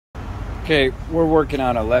Okay, we're working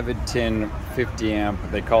on a Leviton 50 amp.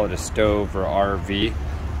 They call it a stove or RV.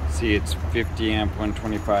 See, it's 50 amp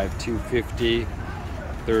 125 250,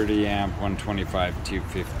 30 amp 125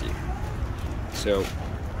 250. So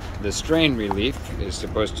the strain relief is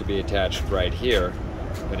supposed to be attached right here,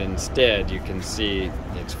 but instead you can see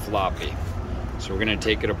it's floppy. So we're going to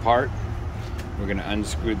take it apart. We're going to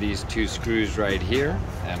unscrew these two screws right here,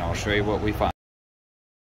 and I'll show you what we find.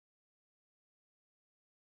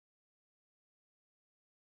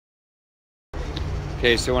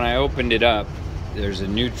 Okay, so when I opened it up, there's a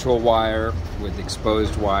neutral wire with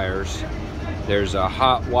exposed wires. There's a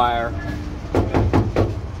hot wire.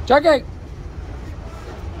 Chucky!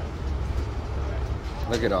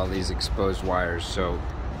 Look at all these exposed wires. So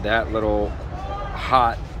that little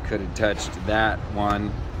hot could have touched that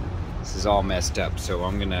one. This is all messed up. So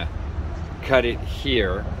I'm gonna cut it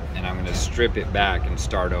here and I'm gonna strip it back and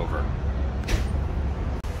start over.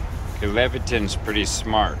 The Leviton's pretty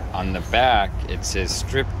smart. On the back, it says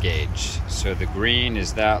strip gauge. So the green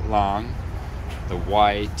is that long, the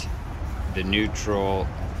white, the neutral,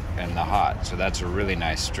 and the hot. So that's a really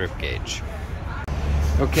nice strip gauge.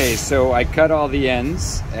 Okay, so I cut all the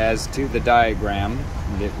ends as to the diagram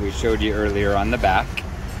that we showed you earlier on the back.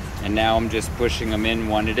 And now I'm just pushing them in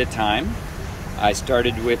one at a time. I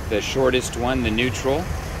started with the shortest one, the neutral,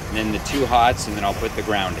 and then the two hots, and then I'll put the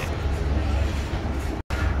ground in.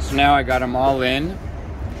 So now I got them all in,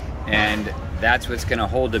 and that's what's gonna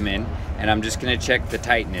hold them in. And I'm just gonna check the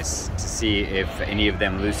tightness to see if any of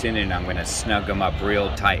them loosen, and I'm gonna snug them up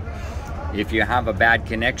real tight. If you have a bad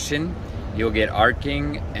connection, you'll get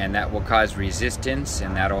arcing, and that will cause resistance,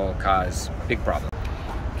 and that'll cause big problems.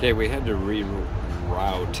 Okay, we had to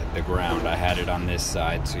reroute the ground. I had it on this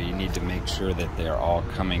side, so you need to make sure that they're all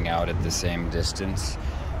coming out at the same distance.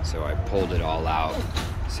 So I pulled it all out.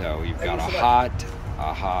 So you've got a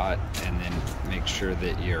hot, and then make sure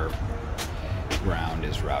that your ground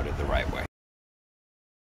is routed the right way.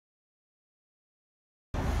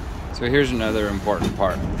 So here's another important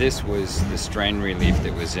part. This was the strain relief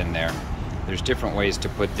that was in there. There's different ways to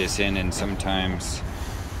put this in, and sometimes,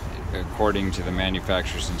 according to the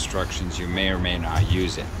manufacturer's instructions, you may or may not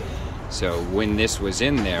use it. So when this was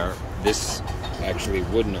in there, this actually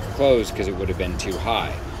wouldn't have closed because it would have been too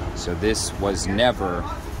high. So this was never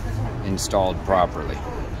installed properly.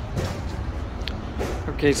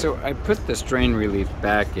 Okay, so I put the strain relief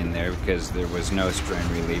back in there because there was no strain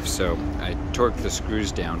relief, so I torqued the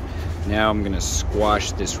screws down. Now I'm going to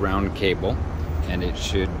squash this round cable, and it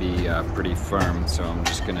should be pretty firm, so I'm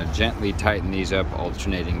just going to gently tighten these up,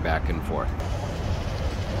 alternating back and forth.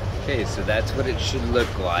 Okay, so that's what it should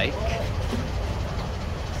look like.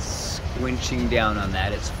 Squinching down on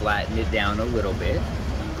that, it's flattened it down a little bit.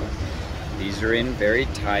 These are in very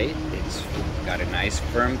tight. It's got a nice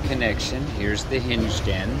firm connection. Here's the hinged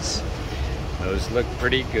ends. Those look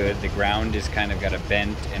pretty good. The ground has kind of got a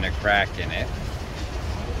bent and a crack in it.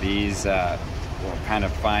 These will kind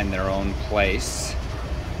of find their own place,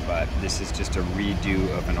 but this is just a redo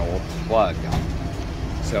of an old plug.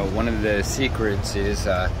 So one of the secrets is,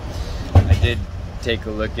 I did take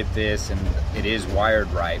a look at this, and it is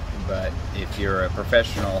wired right, but if you're a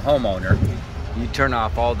professional homeowner, you turn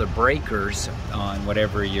off all the breakers on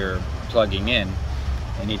whatever you're plugging in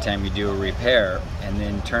anytime you do a repair, and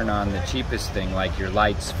then turn on the cheapest thing like your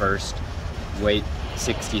lights first, wait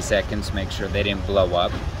 60 seconds, make sure they didn't blow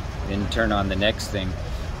up, then turn on the next thing.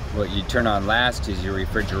 What you turn on last is your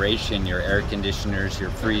refrigeration, your air conditioners, your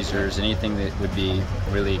freezers, anything that would be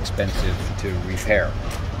really expensive to repair.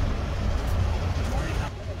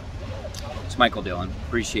 It's Michael Dillon.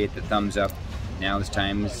 Appreciate the thumbs up. Now is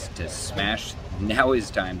time to smash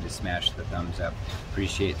the thumbs up.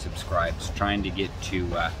 Appreciate subscribes. Trying to get to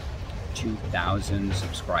 2,000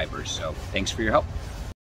 subscribers. So thanks for your help.